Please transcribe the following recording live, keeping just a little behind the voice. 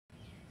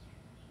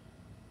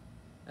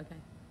Okay.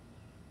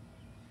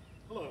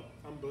 Hello,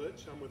 I'm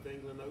Butch. I'm with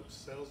England Oaks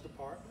Sales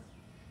Department.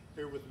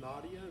 Here with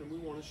Nadia, and we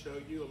want to show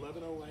you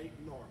 1108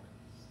 Norman.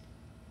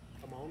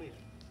 Come on in.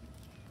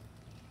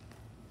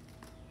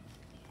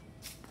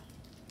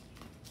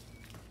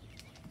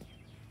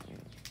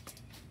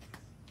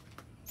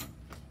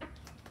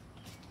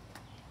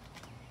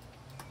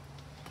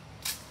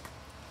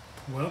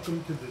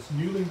 Welcome to this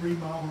newly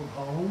remodeled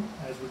home.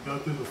 As we go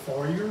through the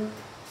foyer,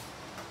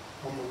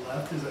 on the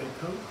left is a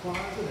coat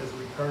closet as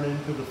we turn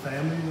into the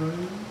family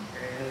room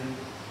and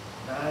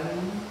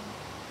dining.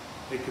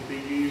 It could be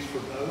used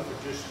for both or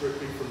just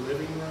strictly for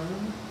living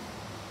room.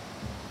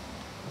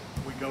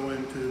 We go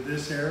into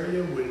this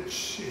area,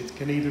 which it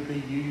can either be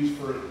used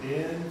for a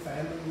den,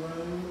 family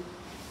room,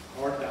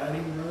 or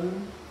dining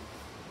room.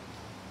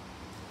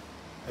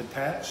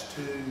 Attached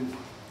to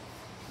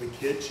the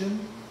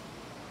kitchen,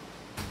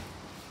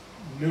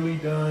 newly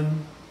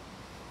done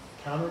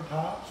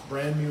countertops,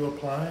 brand new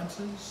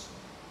appliances,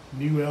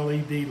 new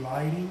LED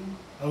lighting,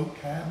 oak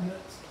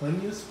cabinets,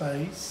 plenty of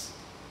space.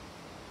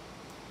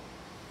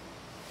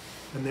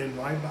 And then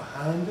right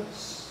behind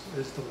us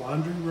is the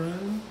laundry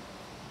room,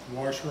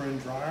 washer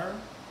and dryer.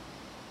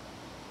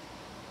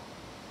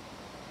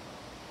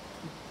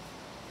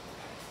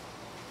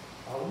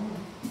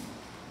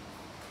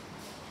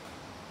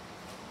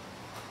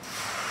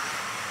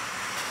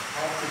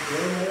 Off the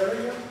den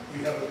area,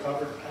 we have a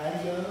covered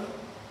patio.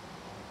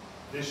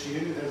 This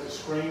unit has a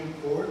screened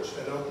porch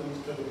that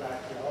opens to the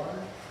backyard.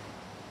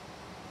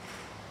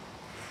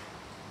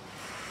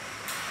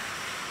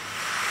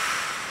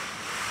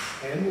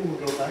 And we will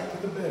go back to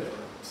the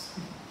bedrooms.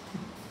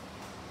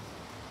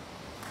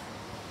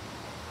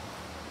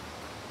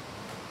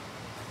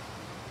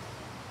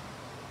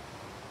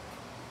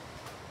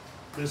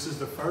 This is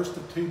the first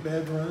of 2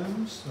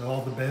 bedrooms.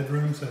 All the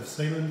bedrooms have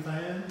ceiling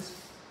fans.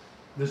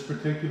 This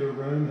particular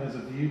room has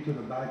a view to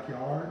the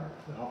backyard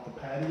off the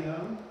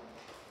patio,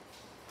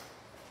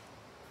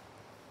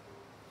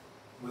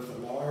 with a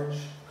large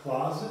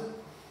closet.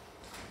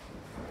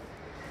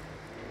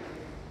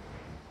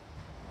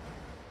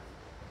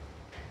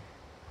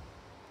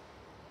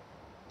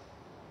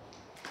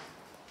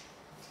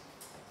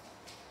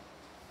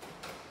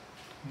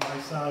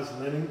 Nice sized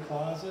linen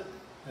closet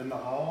in the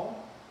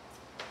hall.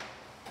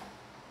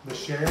 The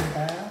shared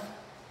bath,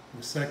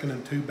 the second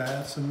of 2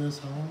 baths in this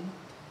home.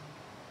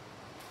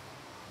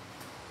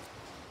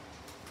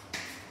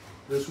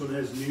 This one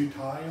has new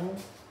tile.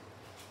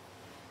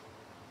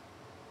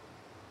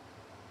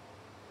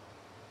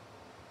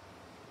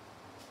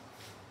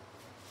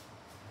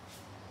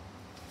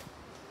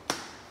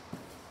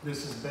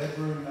 This is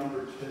bedroom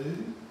number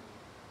 2.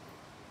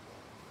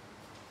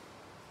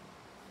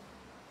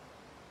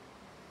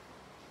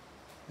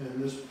 And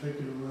in this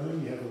particular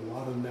room, you have a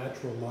lot of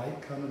natural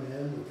light coming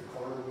in with the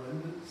corner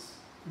windows.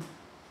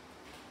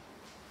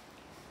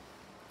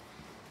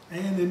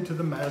 And into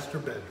the master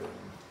bedroom.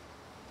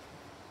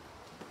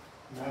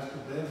 Master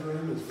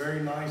bedroom is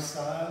very nice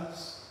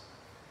size.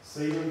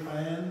 Ceiling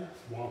fan,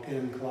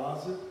 walk-in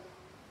closet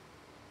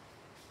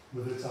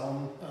with its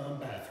own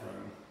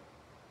bathroom.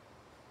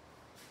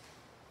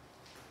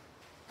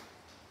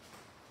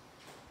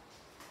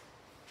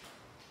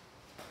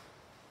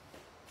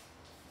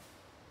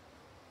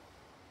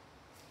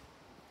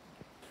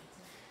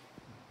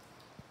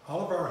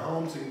 All of our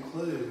homes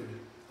include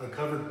a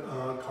covered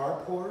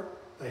carport.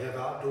 They have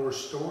outdoor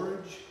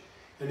storage.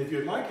 And if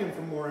you'd like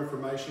more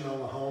information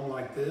on a home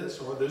like this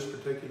or this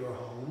particular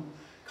home,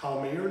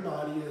 call me or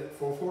Nadia at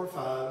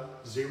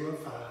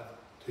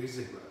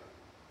 445-0520.